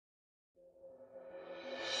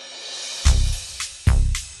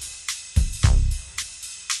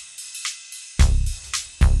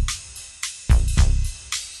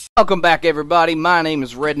Welcome back, everybody. My name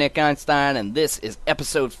is Redneck Einstein, and this is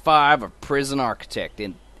episode 5 of Prison Architect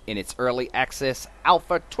in its early access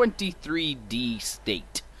Alpha 23D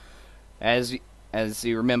state. As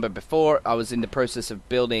you remember before, I was in the process of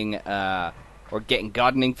building or getting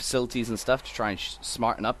gardening facilities and stuff to try and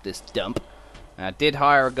smarten up this dump. And I did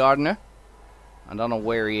hire a gardener. I don't know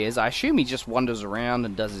where he is. I assume he just wanders around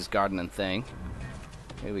and does his gardening thing.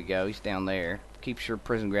 Here we go. He's down there. Keeps your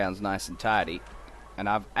prison grounds nice and tidy. And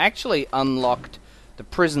I've actually unlocked the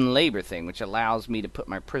prison labor thing, which allows me to put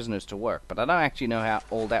my prisoners to work. But I don't actually know how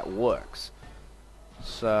all that works.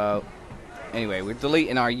 So, anyway, we're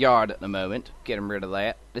deleting our yard at the moment. Getting rid of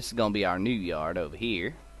that. This is going to be our new yard over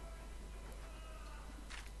here.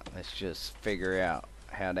 Let's just figure out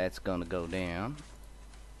how that's going to go down.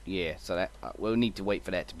 Yeah, so that we'll need to wait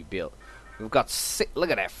for that to be built. We've got look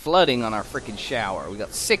at that flooding on our freaking shower. We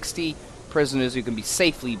got 60 prisoners who can be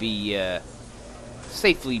safely be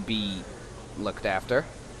looked after,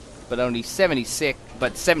 but only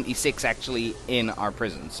 76 actually in our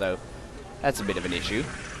prison, so that's a bit of an issue.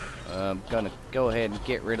 I'm gonna go ahead and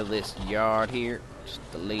get rid of this yard here. Just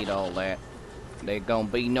delete all that. There's gonna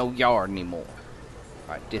be no yard anymore.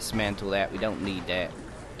 Alright, dismantle that. We don't need that.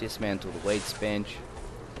 Dismantle the weights bench.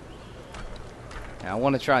 Now I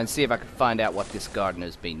want to try and see if I can find out what this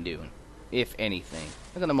gardener's been doing, if anything.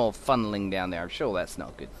 Look at them all funneling down there. I'm sure that's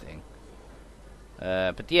not a good thing.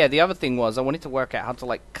 But yeah, the other thing was I wanted to work out how to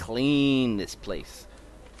like clean this place.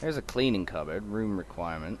 There's a cleaning cupboard, room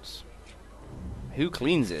requirements. Who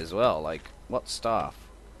cleans it as well? Like, what staff?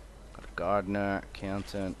 Got a gardener,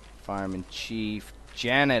 accountant, fireman chief,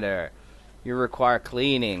 janitor. You require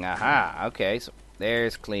cleaning. Aha, okay, so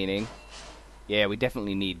there's cleaning. Yeah, we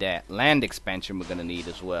definitely need that. Land expansion we're going to need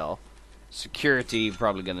as well. Security we're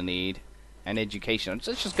probably going to need. And education.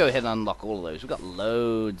 So let's just go ahead and unlock all of those. We've got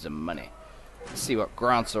loads of money. Let's see what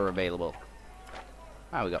grants are available.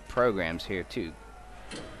 Ah, we got programs here too.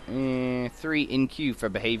 3 in queue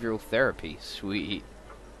for behavioral therapy. Sweet.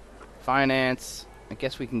 Finance. I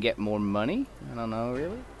guess we can get more money. I don't know,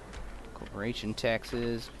 really. Corporation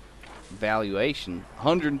taxes. Valuation.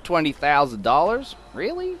 $120,000?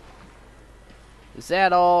 Really? Is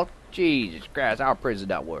that all? Jesus Christ, our prison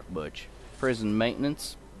don't work much. Prison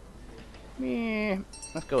maintenance. Yeah,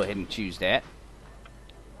 let's go ahead and choose that.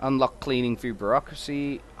 Unlock cleaning through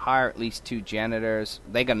bureaucracy. Hire at least 2 janitors.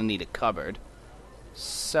 They're going to need a cupboard.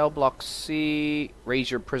 Cell block C. Raise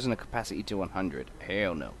your prisoner capacity to 100.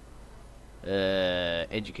 Hell no.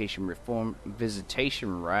 Education reform.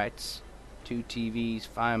 Visitation rights. 2 TVs.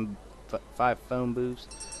 5 phone booths.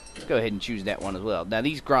 Let's go ahead and choose that one as well. Now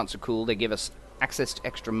these grants are cool. They give us access to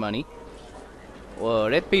extra money. Whoa,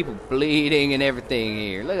 there's people bleeding and everything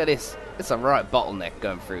here. Look at this. It's a right bottleneck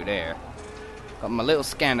going through there. Got my little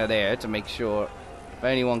scanner there to make sure if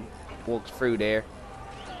anyone walks through there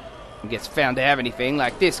and gets found to have anything,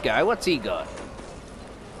 like this guy. What's he got?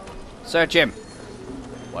 Search him.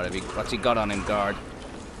 What's he got on him, guard?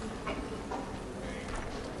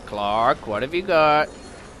 Clark, what have you got?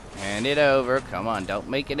 Hand it over. Come on, don't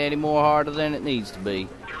make it any more harder than it needs to be.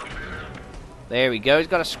 There we go. He's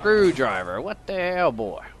got a screwdriver. What the hell,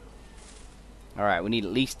 boy? Alright, we need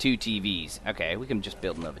at least 2 TVs. Okay, we can just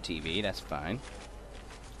build another TV. That's fine.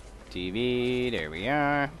 TV, there we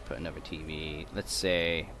are. Put another TV. Let's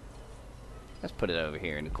put it over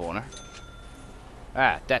here in the corner.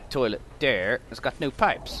 Ah, that toilet there has got no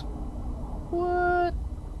pipes. What?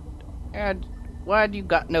 And why do you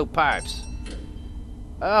got no pipes?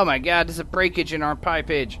 Oh my god, there's a breakage in our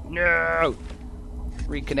pipage. No!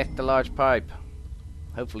 Reconnect the large pipe.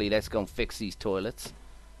 Hopefully that's gonna fix these toilets.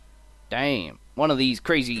 Damn, one of these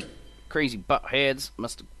crazy buttheads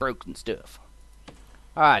must have broken stuff.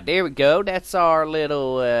 Alright, there we go. That's our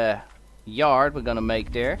little yard we're gonna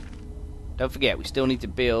make there. Don't forget, we still need to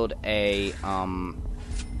build a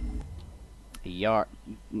yard.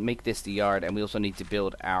 Make this the yard, and we also need to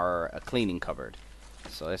build a cleaning cupboard.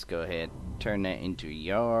 So let's go ahead, turn that into a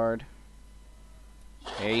yard.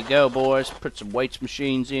 There you go, boys. Put some weights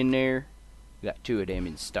machines in there. We got 2 of them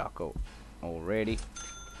in stock already.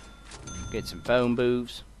 Get some phone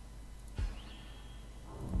booths.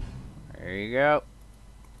 There you go.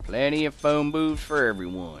 Plenty of phone booths for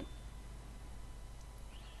everyone.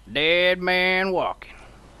 Dead man walking.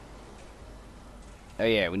 Oh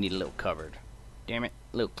yeah, we need a little cupboard. Damn it,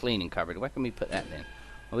 a little cleaning cupboard. Where can we put that then?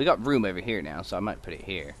 Well, we got room over here now, so I might put it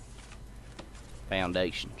here.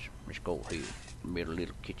 Foundations. Let's go here. Made a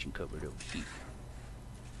little kitchen cupboard over here.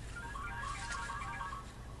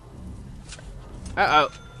 Uh-oh.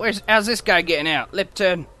 How's this guy getting out?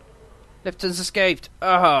 Lipton. Lipton's escaped.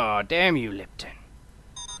 Oh, damn you, Lipton.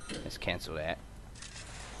 Let's cancel that.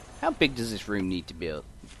 How big does this room need to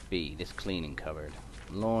be? This cleaning cupboard.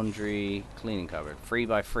 Laundry, cleaning cupboard. 3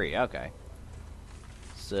 by 3, okay.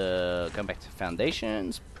 So, come back to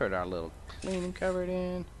foundations. Put our little cleaning cupboard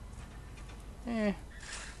in.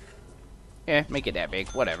 Yeah, make it that big.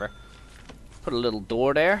 Whatever. Put a little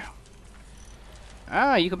door there.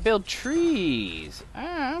 Ah, you can build trees.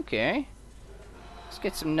 Ah, okay. Let's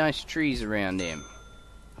get some nice trees around them.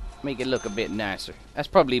 Make it look a bit nicer. That's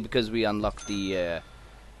probably because we unlocked the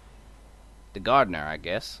gardener, I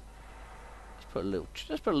guess. Let's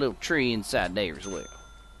put a little tree inside there as well.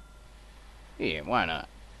 Yeah, why not?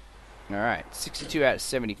 Alright, 62 out of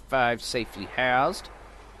 75 safely housed.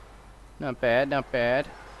 Not bad, not bad.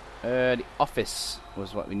 The office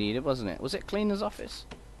was what we needed, wasn't it? Was it cleaner's office?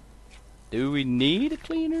 Do we need a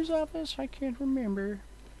cleaner's office? I can't remember.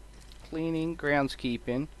 Cleaning,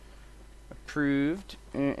 groundskeeping, approved,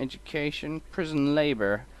 education, prison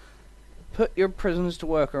labor. Put your prisoners to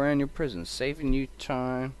work around your prisons, saving you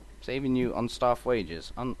time, saving you on staff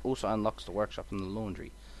wages. Also unlocks the workshop and the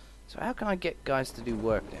laundry. So how can I get guys to do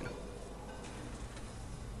work then?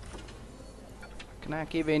 Can I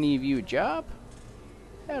give any of you a job?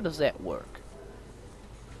 How does that work?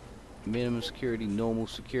 Minimum security, normal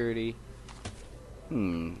security.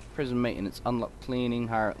 Prison maintenance, unlock cleaning,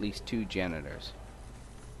 hire at least 2 janitors.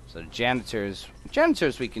 So janitors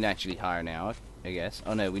we can actually hire now, I guess.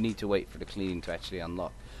 Oh no, we need to wait for the cleaning to actually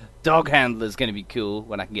unlock. Dog handler's gonna be cool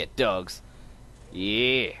when I can get dogs.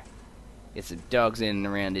 Yeah. Get some dogs in and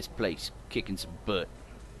around this place, kicking some butt.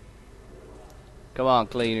 Come on,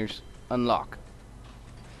 cleaners. Unlock.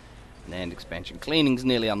 Land expansion. Cleaning's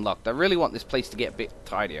nearly unlocked. I really want this place to get a bit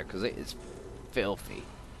tidier, because it is filthy.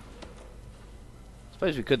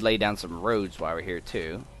 Suppose we could lay down some roads while we're here,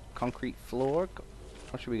 too. Concrete floor.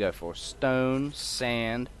 What should we go for? Stone,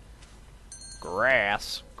 sand,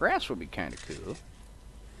 grass. Grass would be kind of cool.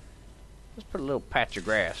 Let's put a little patch of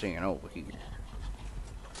grass in over here.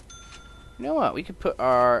 You know what? We could put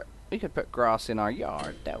grass in our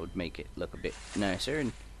yard. That would make it look a bit nicer.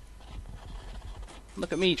 And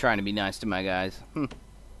look at me trying to be nice to my guys.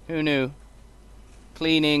 Who knew?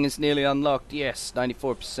 Cleaning is nearly unlocked. Yes,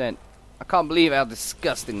 94%. I can't believe how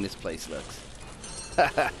disgusting this place looks.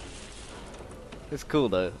 It's cool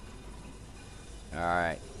though.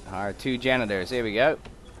 Alright, hire 2 janitors. Here we go.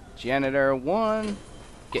 Janitor 1,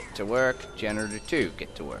 get to work. Janitor 2,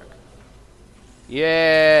 get to work.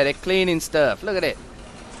 Yeah, they're cleaning stuff. Look at it.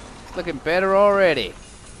 It's looking better already.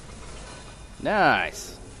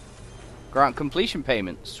 Nice. Grant completion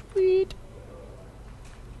payment. Sweet.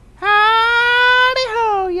 Howdy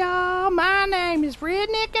ho, y'all. My name is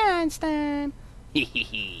Redneck Einstein.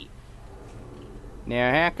 Hehehe.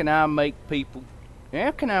 Now, how can I make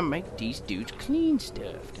these dudes clean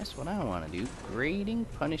stuff? That's what I want to do. Grading,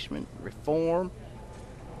 punishment, reform.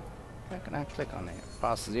 How can I click on that?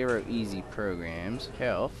 Pass 0 easy programs.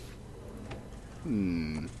 Health.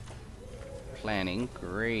 Planning,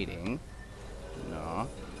 grading. No.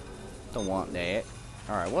 Don't want that.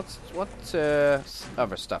 Alright, what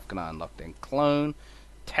other stuff can I unlock then? Clone,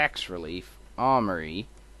 tax relief, armory,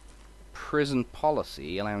 prison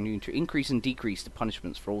policy, allowing you to increase and decrease the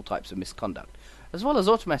punishments for all types of misconduct, as well as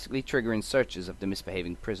automatically triggering searches of the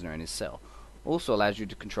misbehaving prisoner in his cell. Also allows you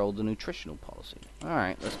to control the nutritional policy.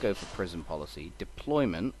 Alright, let's go for prison policy.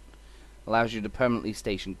 Deployment allows you to permanently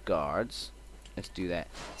station guards. Let's do that.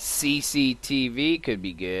 CCTV could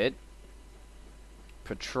be good.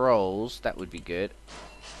 Patrols, that would be good.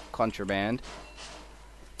 Contraband.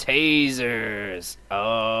 Tasers.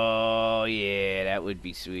 Oh yeah, that would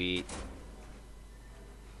be sweet.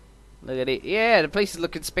 Look at it. Yeah, the place is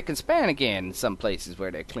looking spick and span again in some places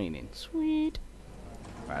where they're cleaning. Sweet.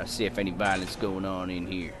 Alright, let's see if any violence going on in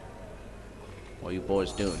here. What are you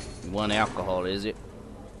boys doing? You want alcohol, is it?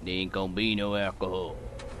 There ain't gonna be no alcohol.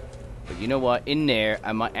 But you know what? In there,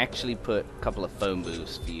 I might actually put a couple of phone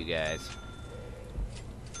booths for you guys.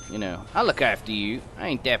 You know, I'll look after you. I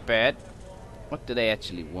ain't that bad. What do they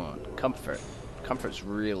actually want? Comfort. Comfort's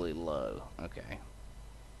really low. Okay.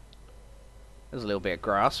 There's a little bit of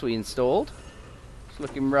grass we installed. It's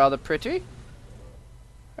looking rather pretty.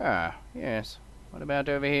 Ah, yes. What about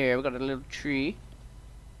over here? We've got a little tree.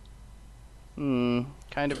 Kind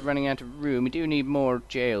of running out of room. We do need more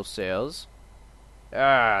jail cells.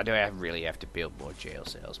 Ah, do I really have to build more jail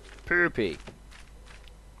cells? Poopy.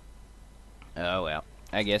 Oh well.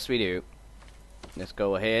 I guess we do. Let's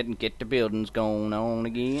go ahead and get the buildings going on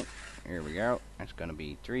again. Here we go. That's going to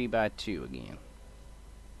be 3 by 2 again.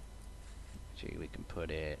 See, we can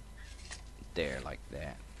put it there like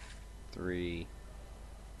that. 3.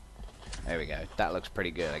 There we go. That looks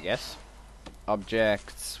pretty good, I guess.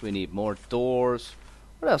 Objects. We need more doors.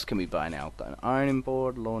 What else can we buy now? Got an ironing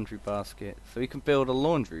board, laundry basket. So we can build a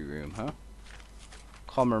laundry room, huh?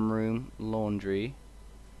 Common room, laundry,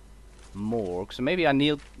 morgue. So maybe I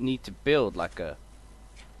need to build like a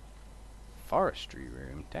forestry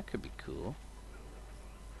room. That could be cool.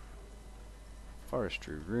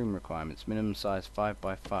 Forestry room requirements. Minimum size 5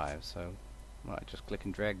 by 5. So, right, just click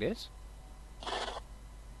and drag this. I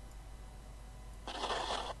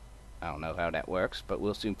don't know how that works, but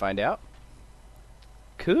we'll soon find out.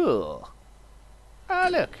 Cool. Ah,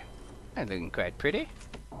 look. That's looking quite pretty.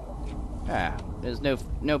 Ah, there's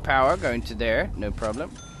no power going to there. No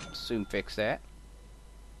problem. Soon fix that.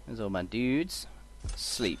 There's all my dudes.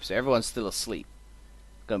 Sleep. So everyone's still asleep.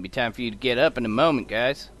 Gonna be time for you to get up in a moment,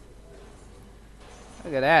 guys.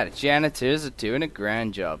 Look at that. The janitors are doing a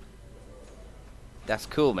grand job. That's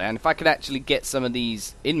cool, man. If I could actually get some of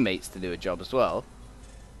these inmates to do a job as well,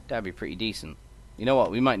 that'd be pretty decent. You know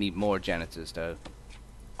what? We might need more janitors, though.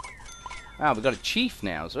 Ah, we've got a chief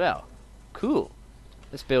now as well. Cool.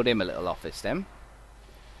 Let's build him a little office, then.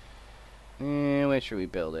 Where should we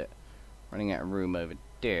build it? Running out of room over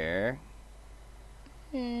there.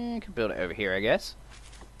 I can build it over here, I guess.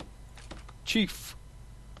 Chief.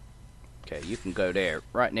 Okay, you can go there,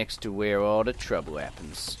 right next to where all the trouble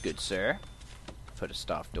happens, good sir. Put a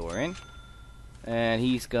staff door in. And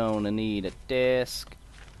he's going to need a desk.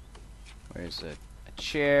 Where's a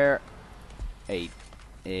chair? Where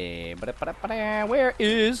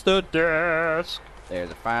is the desk?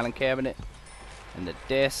 There's a filing cabinet. And the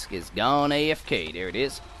desk is gone AFK. There it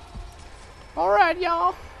is. Alright,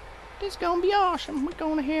 y'all. This gonna be awesome. We're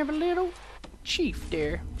gonna have a little chief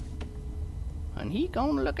there. And he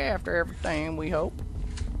gonna look after everything, we hope.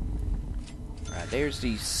 Right, there's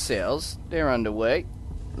these cells. They're underway.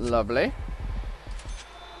 Lovely.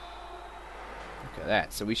 Look at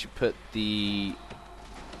that. So we should put the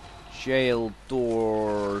jail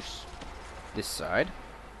doors this side.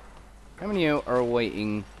 How many are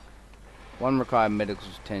awaiting? One required medical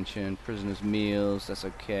attention. Prisoners' meals. That's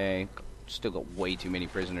okay. Still got way too many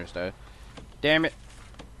prisoners, though. Damn it.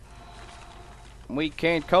 We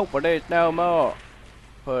can't cope with this no more.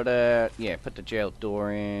 Yeah, put the jail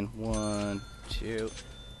door in. 1, 2,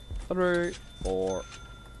 3, 4,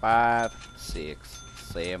 5, 6,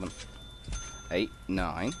 7, 8,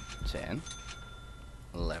 9, 10,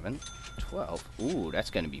 11, 12. Ooh, that's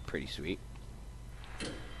gonna be pretty sweet.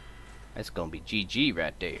 That's gonna be GG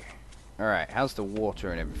right there. Alright, how's the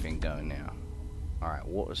water and everything going now? Alright,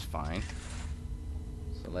 water's fine.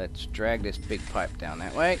 So let's drag this big pipe down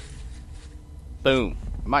that way. Boom.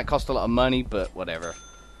 It might cost a lot of money, but whatever.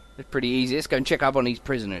 It's pretty easy. Let's go and check up on these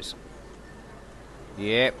prisoners.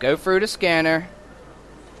 Yep, go through the scanner.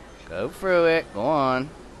 Go through it. Go on.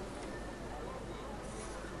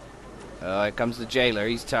 Oh, here comes the jailer.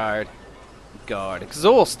 He's tired. God,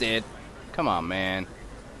 exhausted. Come on, man.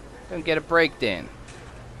 Don't get a break then.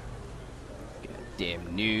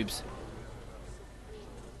 Goddamn noobs.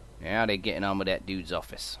 Now they're getting on with that dude's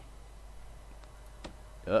office.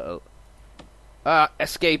 Uh-oh.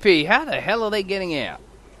 Escapee. How the hell are they getting out?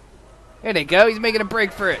 There they go. He's making a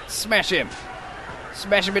break for it. Smash him.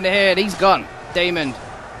 Smash him in the head. He's gone. Damon.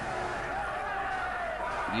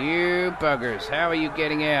 You buggers. How are you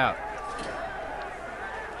getting out?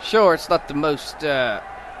 Sure, it's not the most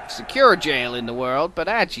secure jail in the world, but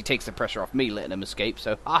that actually takes the pressure off me letting him escape,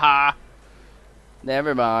 so haha.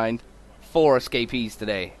 Never mind. 4 escapees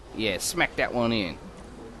today. Yeah, smack that one in.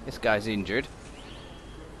 This guy's injured.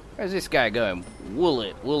 Where's this guy going?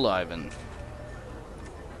 Wool Ivan.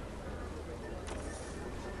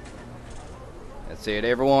 That's it,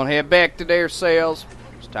 everyone head back to their cells.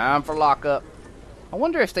 It's time for lockup. I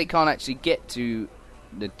wonder if they can't actually get to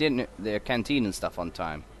the dinner, their canteen and stuff on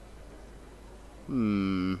time.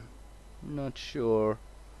 Not sure.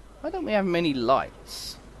 Why don't we have many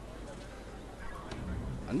lights?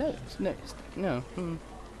 I know, no.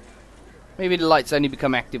 Maybe the lights only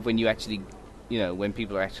become active when you actually, when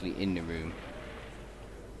people are actually in the room.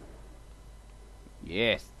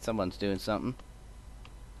 Yes, someone's doing something.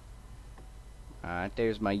 Alright,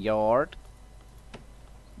 there's my yard.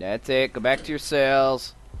 That's it, go back to your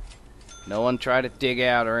cells. No one try to dig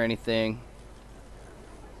out or anything.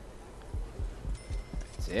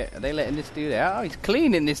 That's it. Are they letting this dude out? Oh, he's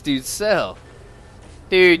cleaning this dude's cell.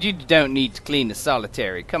 Dude, you don't need to clean the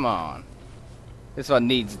solitary. Come on. This one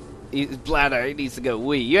needs his bladder. He needs to go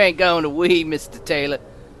wee. You ain't going to wee, Mr. Taylor.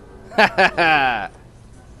 Ha ha ha.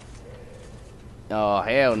 Oh,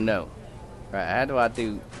 hell no. Right, how do I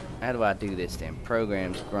do this then?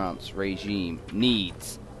 Programs, grants, regime,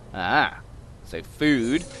 needs. Ah. So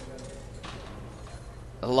food.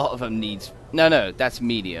 A lot of them needs... No, that's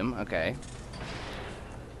medium. Okay.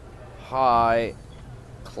 high.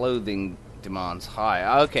 Clothing demands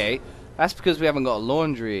high. Okay, that's because we haven't got a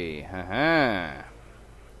laundry.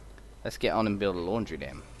 Let's get on and build a laundry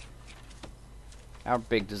then. How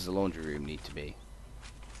big does the laundry room need to be?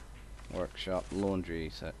 Workshop,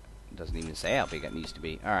 laundry, so it doesn't even say how big it needs to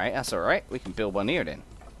be. Alright, that's alright. We can build one here then.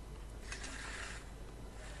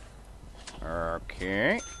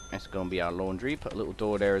 Okay, that's going to be our laundry. Put a little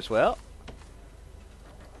door there as well.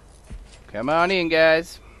 Come on in,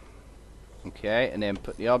 guys. Okay, and then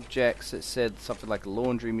put the objects. It said something like a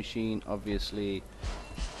laundry machine, obviously.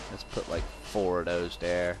 Let's put like 4 of those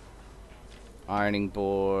there. Ironing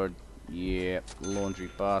board. Yep. Laundry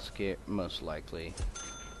basket, most likely.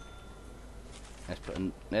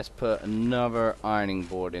 Let's put another ironing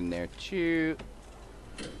board in there too.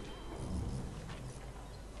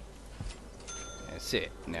 That's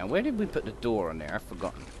it. Now, where did we put the door on there? I've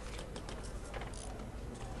forgotten.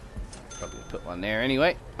 Probably put one there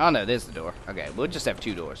anyway. Oh no, there's the door. Okay, we'll just have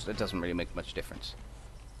 2 doors. That doesn't really make much difference.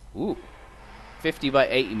 Ooh. 50 by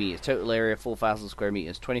 80 meters. Total area 4,000 square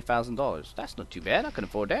meters. $20,000. That's not too bad. I can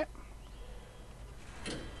afford that.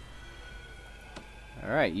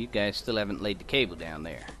 Alright, you guys still haven't laid the cable down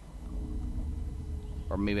there.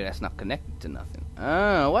 Or maybe that's not connected to nothing.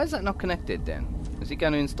 Oh, why is that not connected then? Is he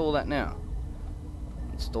going to install that now?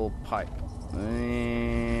 Install pipe.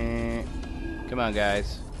 Come on,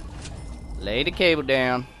 guys. Lay the cable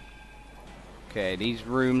down. Okay, these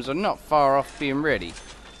rooms are not far off being ready.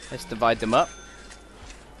 Let's divide them up.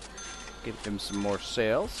 Give them some more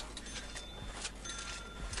cells.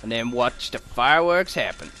 And then watch the fireworks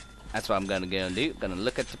happen. That's what I'm going to go and do. I'm going to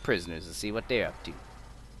look at the prisoners and see what they're up to.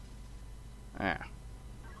 Ah.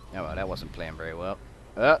 Oh, well, that wasn't playing very well.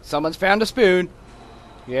 Oh, someone's found a spoon.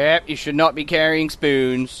 Yep, you should not be carrying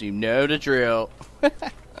spoons. You know the drill.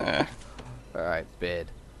 Alright, bed.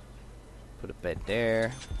 Put a bed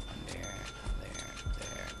there. There.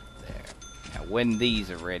 Now, when these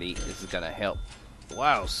are ready, this is going to help.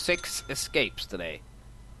 Wow, 6 escapes today.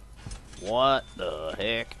 What the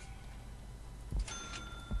heck?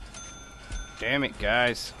 Damn it,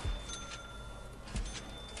 guys.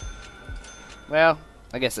 Well,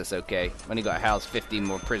 I guess that's okay. Only got to house 15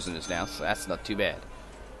 more prisoners now, so that's not too bad.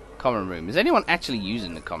 Common room. Is anyone actually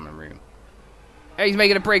using the common room? Hey, he's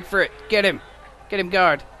making a break for it. Get him. Get him,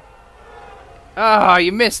 guard. Ah, oh,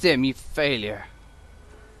 you missed him, you failure.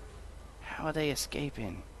 How are they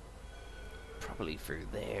escaping? Probably through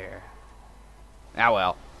there. Ah,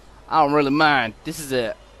 well. I don't really mind. This is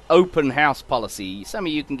a open house policy. Some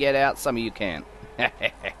of you can get out, some of you can't.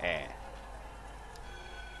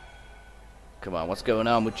 Come on, what's going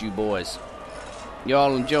on with you boys? You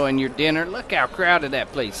all enjoying your dinner? Look how crowded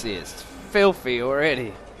that place is. It's filthy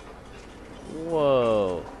already.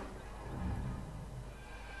 Whoa.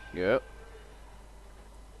 Yep.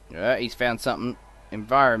 Yeah, he's found something.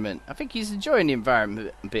 Environment. I think he's enjoying the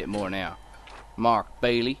environment a bit more now. Mark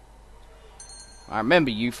Bailey. I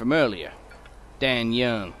remember you from earlier. Dan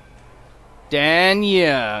Young. Dan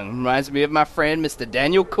Young. Reminds me of my friend, Mr.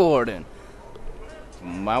 Daniel Corden.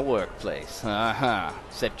 From my workplace.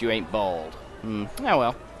 Except you ain't bald. Oh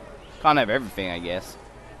well. Can't have everything, I guess.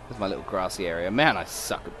 That's my little grassy area. Man, I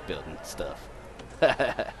suck at building stuff.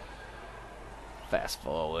 Fast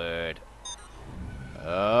forward.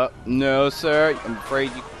 No, sir. I'm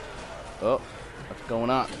afraid you... Oh, what's going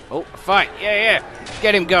on? Oh, a fight. Yeah.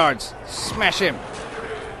 Get him, guards. Smash him.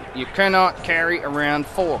 You cannot carry around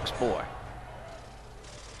forks, boy.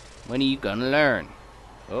 When are you gonna learn?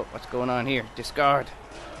 Oh, what's going on here? Discard.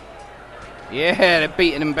 Yeah, they're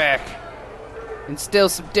beating him back. Instill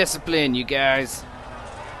some discipline, you guys.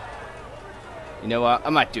 You know what? I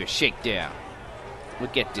might do a shakedown. We'll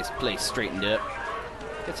get this place straightened up.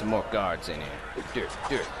 Get some more guards in here.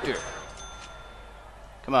 Do it.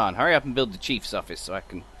 Come on, hurry up and build the chief's office so I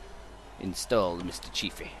can install Mr.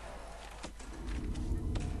 Chiefy.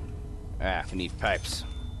 Ah, we need pipes.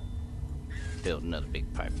 Build another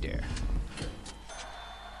big pipe there.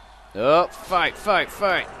 Oh, fight.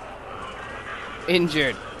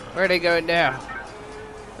 Injured. Where are they going now?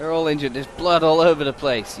 They're all injured. There's blood all over the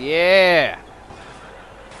place. Yeah.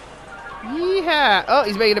 Yeehaw. Oh,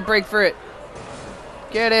 he's making a break for it.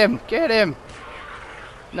 Get him.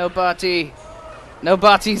 Nobody's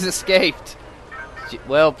escaped.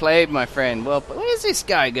 Well played, my friend. Where's this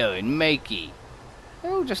guy going? Makey.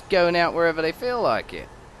 They're all just going out wherever they feel like it.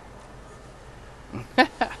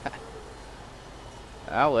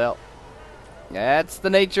 Ah, well. That's the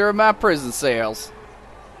nature of my prison cells.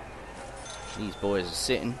 These boys are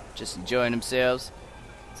sitting, just enjoying themselves.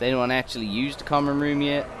 Has anyone actually used the common room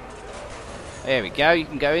yet? There we go. You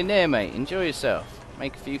can go in there, mate. Enjoy yourself.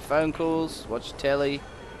 Make a few phone calls. Watch telly.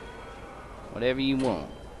 Whatever you want.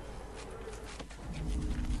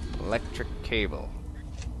 Electric cable.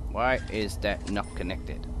 Why is that not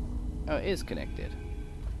connected? Oh, it is connected.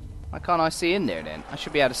 Why can't I see in there then? I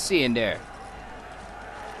should be able to see in there.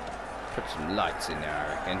 Put some lights in there, I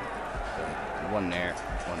reckon. One there,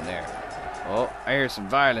 one there. Oh, I hear some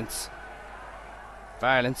violence.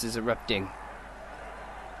 Violence is erupting.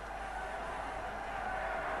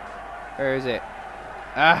 Where is it?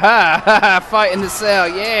 Aha! Fight in the cell,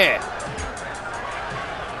 yeah!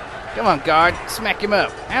 Come on, guard. Smack him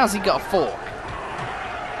up. How's he got a fork?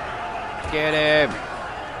 Get him.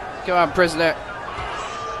 Come on, prisoner.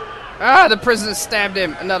 Ah, the prisoner stabbed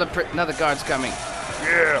him. Another guard's coming.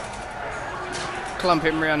 Yeah. Clump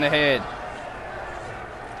him around the head.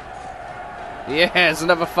 Yeah, there's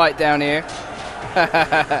another fight down here.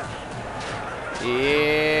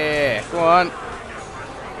 Yeah. Go on.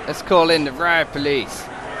 Let's call in the riot police.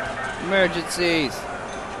 Emergencies.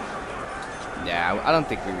 Nah, I don't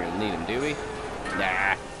think we really need them, do we?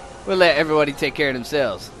 Nah. We'll let everybody take care of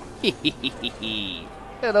themselves. Look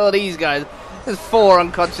at all these guys. There's 4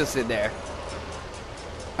 unconscious in there.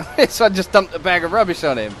 This one just dumped a bag of rubbish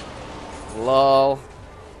on him. Lol.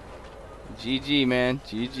 GG, man.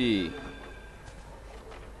 GG.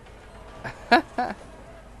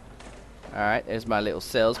 Alright, there's my little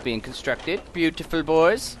cells being constructed. Beautiful,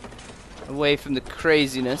 boys. Away from the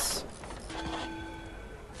craziness.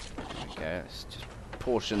 Okay, let's just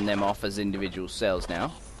portion them off as individual cells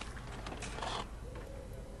now.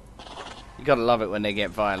 You gotta love it when they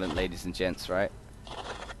get violent, ladies and gents, right?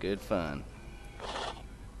 Good fun.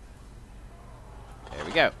 There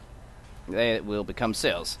we go. They will become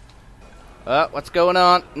cells. Oh, what's going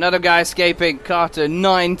on? Another guy escaping. Carter,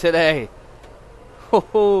 9 today. Ho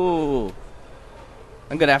ho!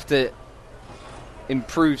 I'm gonna have to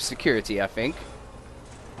improve security, I think.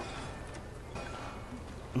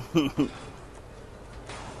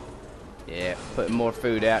 Yeah, putting more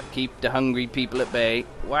food out. Keep the hungry people at bay.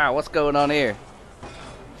 Wow, what's going on here?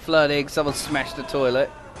 Flooding. Someone smashed the toilet.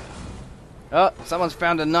 Oh, someone's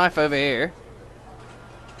found a knife over here.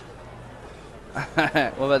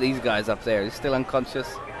 What about these guys up there? They're still unconscious?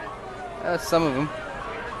 Some of them.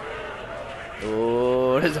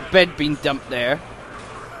 Oh, there's a bed being dumped there.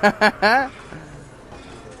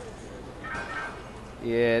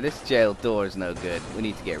 Yeah, this jail door is no good. We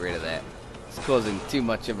need to get rid of that. It's causing too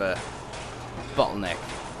much of a bottleneck.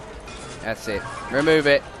 That's it. Remove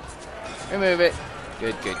it. Remove it.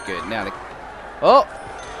 Good, good, good. Now the... Oh!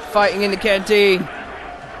 Fighting in the canteen!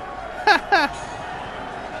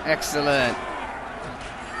 Excellent.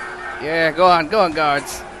 Yeah, go on,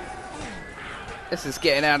 guards. This is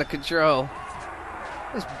getting out of control.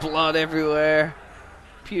 There's blood everywhere.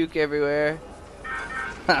 Puke everywhere.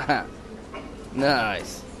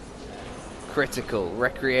 Nice. Critical.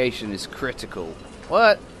 Recreation is critical.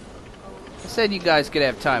 What? I said you guys could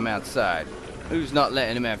have time outside. Who's not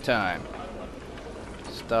letting him have time?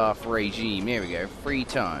 Staff regime. Here we go. Free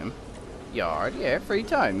time. Yard. Yeah, free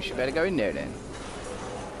time. You should better go in there then.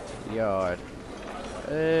 Yard.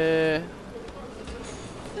 I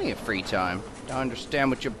think free time. Don't understand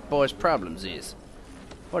what your boys' problems is.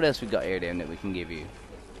 What else we got here then that we can give you?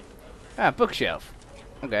 Ah, bookshelf.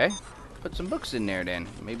 Okay. Put some books in there then.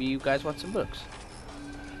 Maybe you guys want some books.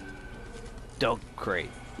 Dog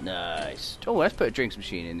crate. Nice. Oh, let's put a drinks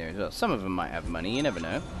machine in there as well. Some of them might have money. You never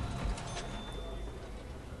know.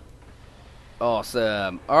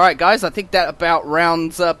 Awesome. Alright, guys. I think that about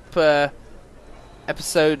rounds up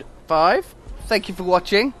episode 5. Thank you for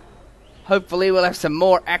watching. Hopefully we'll have some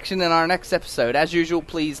more action in our next episode. As usual,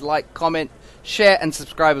 please like, comment, share, and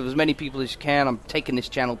subscribe with as many people as you can. I'm taking this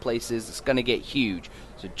channel places. It's going to get huge.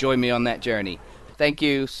 So join me on that journey. Thank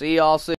you. See y'all soon.